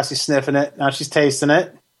right, so Cassie's sniffing it. Now she's tasting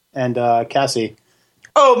it. And Cassie.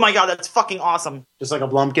 Oh my god, that's fucking awesome. Just like a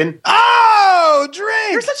Blumpkin. Oh,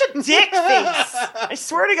 drink! You're such a dick face. I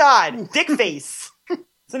swear to God. Dick face.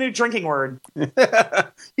 It's a new drinking word. You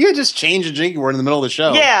can just change a drinking word in the middle of the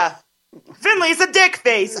show. Yeah. Finley's a dick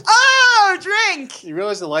face. Oh, drink! You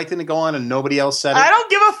realize the light didn't go on and nobody else said it? I don't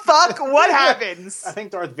give a fuck what happens. I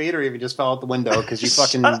think Darth Vader even just fell out the window because you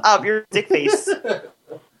fucking... Shut up, you're a dick face.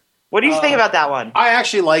 What do you think about that one? I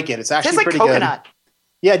actually like it. It's actually like pretty coconut. good.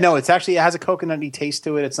 Yeah, no, it has a coconutty taste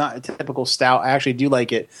to it. It's not a typical stout. I actually do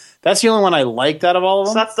like it. That's the only one I liked out of all of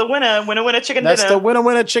them. So that's the winner chicken That's dinner. the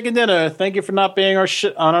winner chicken dinner. Thank you for not being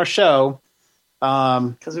on our show.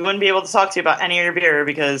 Because we wouldn't be able to talk to you about any of your beer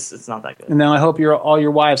because it's not that good. And now I hope all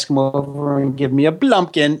your wives come over and give me a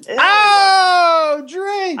Blumpkin. Ew. Oh,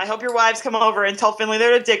 drink! I hope your wives come over and tell Finley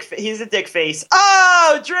he's a dick face.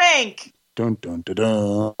 Oh, drink! Dun dun dun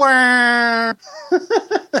dun.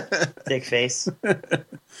 Dick face. All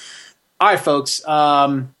right, folks.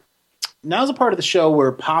 Now's a part of the show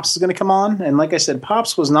where Pops is going to come on, and like I said,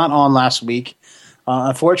 Pops was not on last week.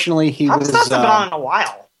 Unfortunately, Pops hasn't been on in a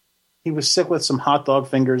while. He was sick with some hot dog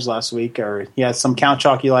fingers last week, or he had some Count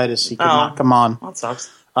Chocolitis. He could not come on. That sucks.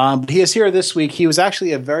 But he is here this week. He was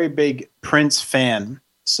actually a very big Prince fan,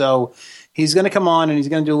 so he's going to come on and he's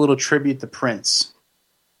going to do a little tribute to Prince.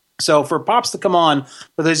 So for Pops to come on,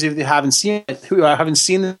 for those of you who haven't seen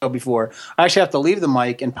the show before, I actually have to leave the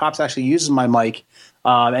mic, and Pops actually uses my mic,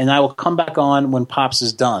 and I will come back on when Pops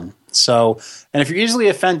is done. So, and if you're easily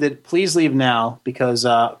offended, please leave now because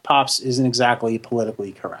Pops isn't exactly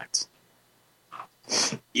politically correct.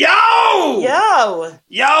 Yo!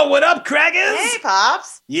 What up, crackers? Hey,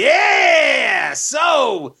 Pops. Yeah!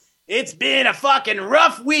 So, it's been a fucking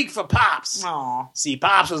rough week for Pops. Aw. See,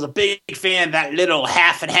 Pops was a big fan of that little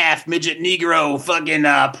half and half midget Negro fucking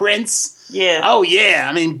Prince. Yeah. Oh, yeah.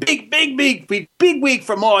 I mean, big week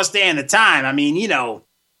for Morris Day and the Time. I mean, he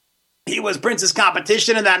was Prince's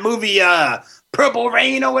competition in that movie Purple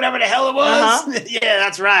Rain or whatever the hell it was. Uh-huh. Yeah,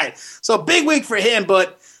 that's right. So, big week for him,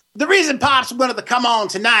 but the reason Pops wanted to come on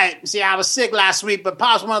tonight, see, I was sick last week, but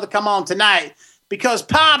Pops wanted to come on tonight because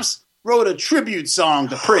Pops wrote a tribute song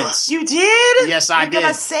to Prince. You did? Yes, I did. You're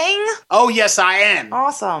gonna sing? Oh, yes, I am.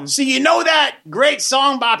 Awesome. See, you know that great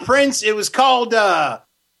song by Prince? It was called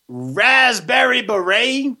Raspberry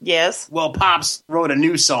Beret? Yes. Well, Pops wrote a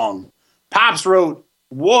new song. Pops wrote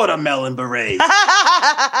Watermelon Beret.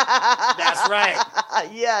 That's right.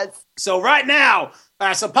 Yes. So right now,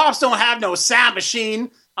 so Pops don't have no sound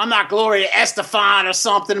machine. I'm not Gloria Estefan or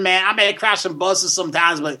something, man. I may crash some buses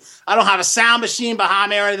sometimes, but I don't have a sound machine behind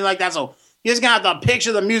me or anything like that. So you're just going to have to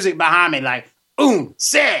picture the music behind me like,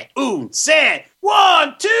 said, 1,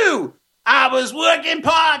 2. I was working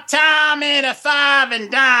part-time in a 5 and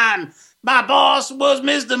dime. My boss was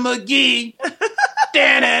Mr. McGee.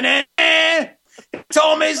 He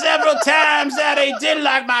told me several times that he didn't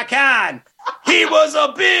like my kind. He was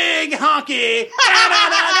a big honky.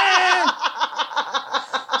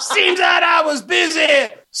 Seems that I was busy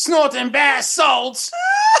snorting bath salts,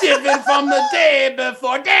 different from the day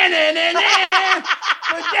before. But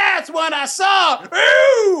that's when I saw.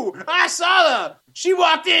 I saw her. She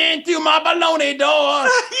walked in through my baloney door.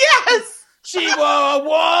 Yes. She wore a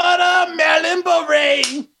watermelon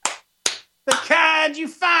beret, the kind you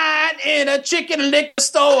find in a chicken liquor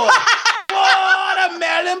store.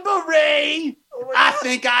 Watermelon beret. I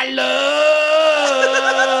think I love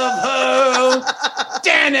her.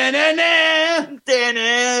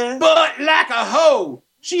 But like a hoe,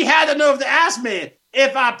 she had the nerve to ask me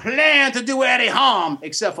if I plan to do any harm,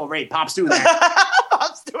 except for rape. Pops do that.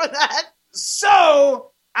 Pops doing that. So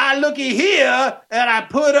I looky here, and I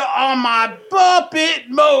put her on my Bumpit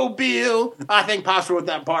Mobile. I think Pops wrote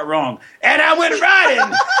that part wrong. And I went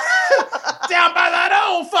riding down by that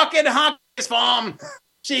old fucking honky's farm.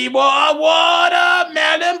 She wore a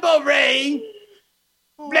watermelon beret.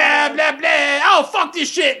 Blah, blah, blah. Oh, fuck this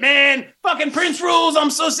shit, man. Fucking Prince rules.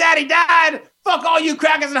 I'm so sad he died. Fuck all you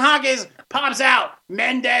crackers and honkies. Pops out.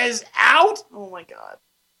 Mendez out. Oh, my God.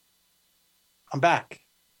 I'm back.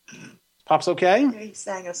 Pops okay? Yeah, he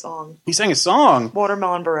sang a song. He sang a song.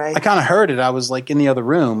 Watermelon Beret. I kind of heard it. I was like in the other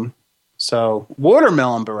room. So,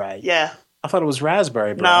 watermelon beret. Yeah. I thought it was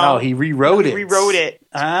raspberry beret. No. Oh, he rewrote it. He rewrote it.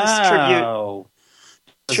 Oh.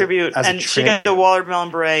 tribute, and she got the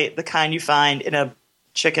watermelon beret, the kind you find in a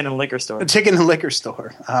chicken and liquor store. A chicken and liquor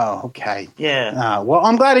store. Oh, okay. Yeah. Well,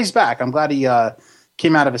 I'm glad he's back. I'm glad he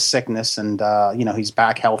came out of his sickness, and he's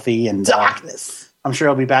back healthy. And darkness. I'm sure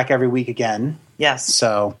he'll be back every week again. Yes.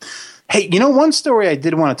 So, hey, one story I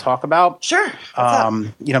did want to talk about. Sure.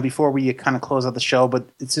 Before we kind of close out the show, but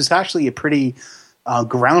it's just actually a pretty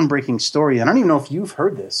groundbreaking story, and I don't even know if you've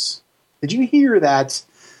heard this. Did you hear that?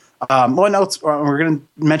 We're going to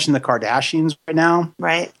mention the Kardashians right now.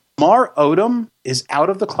 Right. Lamar Odom is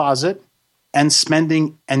out of the closet and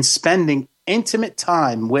spending intimate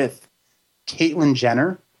time with Caitlyn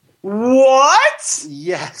Jenner. What?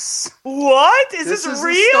 Yes. What? Is this is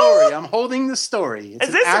real? The story. I'm holding the story. It's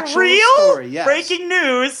is this an real? Story. Yes. Breaking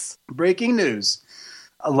news. Breaking news.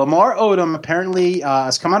 Lamar Odom apparently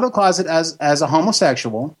has come out of the closet as a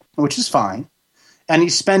homosexual, which is fine. And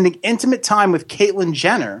he's spending intimate time with Caitlyn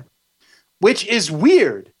Jenner, which is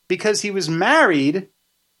weird because he was married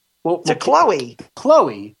to Chloe.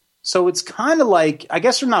 Chloe. So it's kind of like, I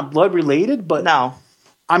guess they're not blood related, but no.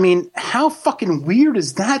 I mean, how fucking weird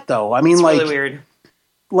is that, though? I mean, it's like, really weird.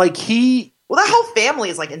 Like well, that whole family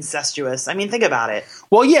is like incestuous. I mean, think about it.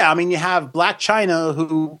 Well, yeah. I mean, you have Blac Chyna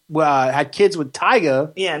who had kids with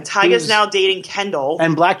Tyga. Yeah, and Tyga's now dating Kendall,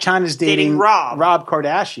 and Blac Chyna's dating Rob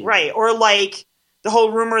Kardashian. Right, or like the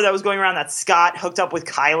whole rumor that was going around that Scott hooked up with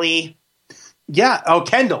Kylie. Yeah. Oh,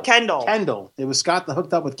 Kendall. Kendall. It was Scott that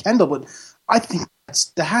hooked up with Kendall, but I think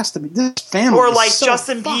there has to be this family. Or like so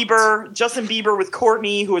Justin fucked. Bieber with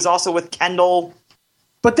Courtney, who is also with Kendall.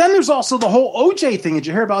 But then there's also the whole OJ thing. Did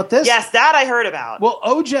you hear about this? Yes, that I heard about. Well,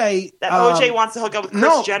 OJ wants to hook up with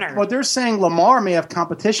Kris Jenner. But they're saying Lamar may have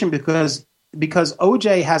competition because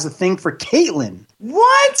OJ has a thing for Caitlyn.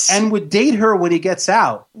 What? And would date her when he gets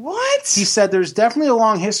out. What? He said there's definitely a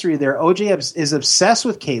long history there. OJ is obsessed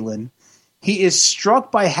with Caitlyn. He is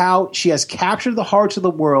struck by how she has captured the hearts of the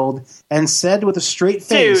world and said with a straight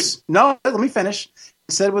face. Dude. No, let me finish.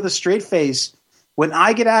 He said with a straight face, when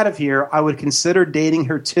I get out of here, I would consider dating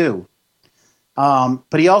her too. But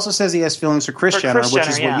he also says he has feelings for Kris Jenner, which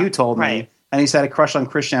is what you told me. And he's had a crush on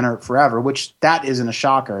Kris Jenner forever, which that isn't a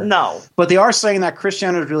shocker. No. But they are saying that Kris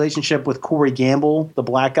Jenner's relationship with Corey Gamble, the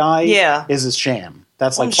black guy, is a sham.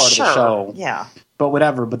 That's like part of the show. Yeah. But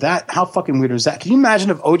whatever. But how fucking weird is that? Can you imagine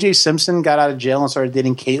if O.J. Simpson got out of jail and started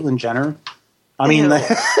dating Caitlyn Jenner? I mean,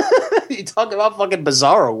 you talk about fucking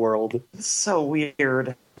bizarro world. It's so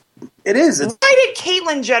weird. It is. Why did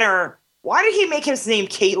Caitlyn Jenner? Why did he make his name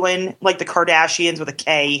Caitlyn, like the Kardashians with a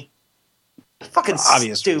K? Fucking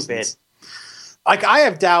obvious stupid. Reasons. Like, I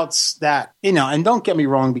have doubts that, and don't get me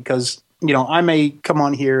wrong, because, I may come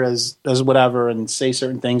on here as whatever and say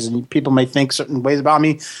certain things, and people may think certain ways about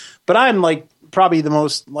me, but I'm like probably the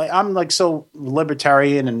most, I'm like so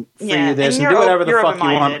libertarian and free to this and do whatever the fuck you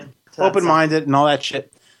want. Open-minded and all that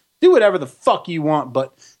shit. Do whatever the fuck you want,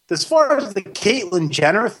 but as far as the Caitlyn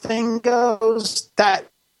Jenner thing goes, that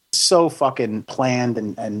so fucking planned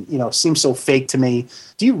and seems so fake to me.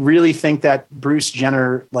 Do you really think that Bruce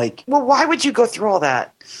Jenner well, why would you go through all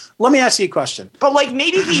that? Let me ask you a question. But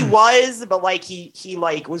maybe he was, but he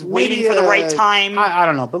was waiting for the right time. I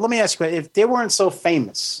don't know, but let me ask you, if they weren't so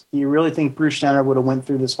famous, you really think Bruce Jenner would have went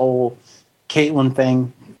through this whole Caitlyn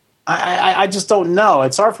thing? I just don't know.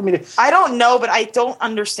 It's hard for me to. I don't know, but I don't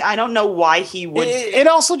understand. I don't know why he would. It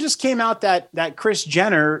also just came out that Kris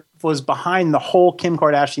Jenner was behind the whole Kim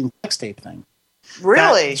Kardashian sex tape thing.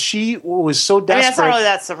 Really? That she was so desperate. That's not really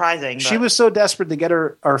that surprising. She was so desperate to get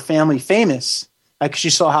her family famous. Like,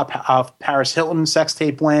 she saw how Paris Hilton's sex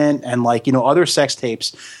tape went and other sex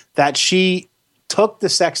tapes, that she took the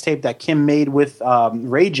sex tape that Kim made with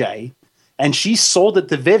Ray J, and she sold it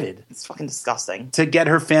to Vivid. It's fucking disgusting. To get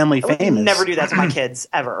her family famous. I would never do that to my kids,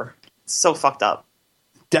 ever. It's so fucked up.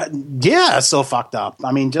 Yeah, so fucked up.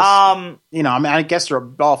 I mean, just, I guess they're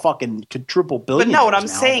all fucking quadruple billionaires. But no, what I'm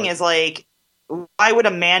saying is, why would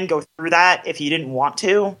a man go through that if he didn't want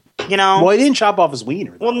to? Well, he didn't chop off his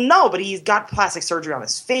wiener. Well, no, but he's got plastic surgery on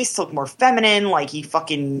his face to look more feminine. He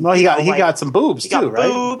fucking. Well, he got some boobs too, right?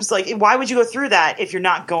 Boobs. Why would you go through that if you're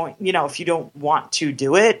not going? If you don't want to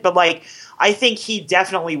do it. But I think he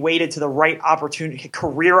definitely waited to the right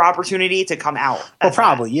career opportunity to come out. Well,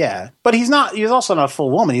 probably, yeah. But he's not. He's also not a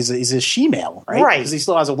full woman. He's a she-male, right? Right. Because he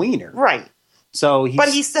still has a wiener, right? So, but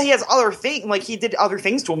he has other things. He did other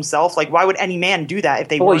things to himself. Why would any man do that if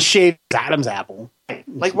they? Well, he shaved Adam's apple.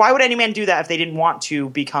 Why would any man do that if they didn't want to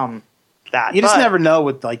become that? You just never know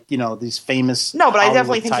with these famous. No, but Hollywood I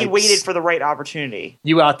definitely think types. he waited for the right opportunity.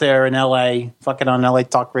 You out there in LA, fucking on LA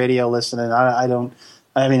Talk Radio, listening. I don't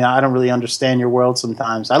really understand your world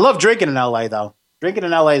sometimes. I love drinking in LA though. Drinking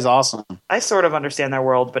in LA is awesome. I sort of understand their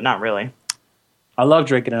world, but not really. I love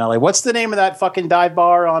drinking in LA. What's the name of that fucking dive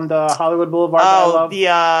bar on the Hollywood Boulevard? Oh,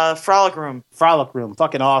 the Frolic Room. Frolic Room.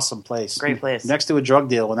 Fucking awesome place. Great place. Next to a drug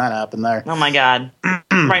deal when that happened there. Oh my God.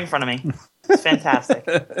 Right in front of me. It's fantastic.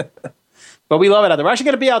 But we love it out there. We're actually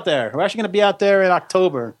going to be out there. We're actually going to be out there in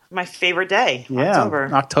October. My favorite day. Yeah,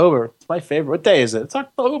 October. It's my favorite. What day is it? It's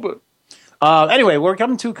October. Anyway, we're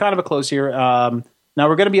coming to kind of a close here. Now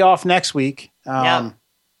we're going to be off next week. And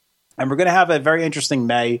we're going to have a very interesting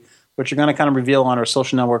May, which we're going to kind of reveal on our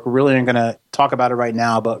social network. We're really not going to talk about it right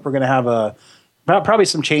now, but we're going to have probably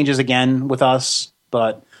some changes again with us.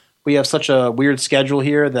 But we have such a weird schedule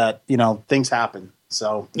here that, things happen.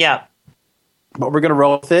 So yeah. But we're going to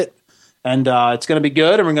roll with it. And it's going to be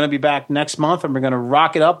good, and we're going to be back next month, and we're going to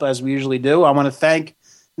rock it up as we usually do. I want to thank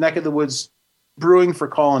Neck of the Woods Brewing for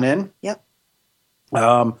calling in. Yep.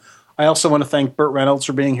 I also want to thank Burt Reynolds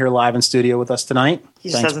for being here live in studio with us tonight. He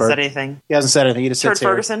just hasn't said anything. He hasn't said anything. He just sits here.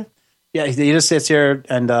 Ferguson? Yeah, he just sits here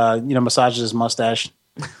and massages his mustache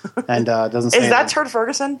and doesn't say anything. Is that Turd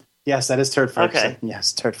Ferguson? Yes, that is Turd Ferguson. Okay.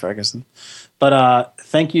 Yes, Turd Ferguson. But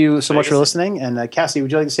thank you so much for listening. And Cassie,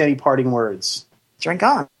 would you like to say any parting words? Drink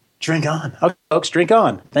on. Drink on. Okay, folks, drink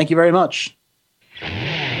on. Thank you very much.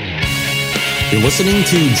 You're listening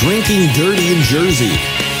to Drinking Dirty in Jersey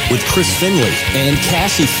with Chris Finley and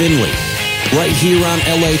Cassie Finley, right here on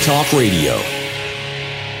LA Talk Radio.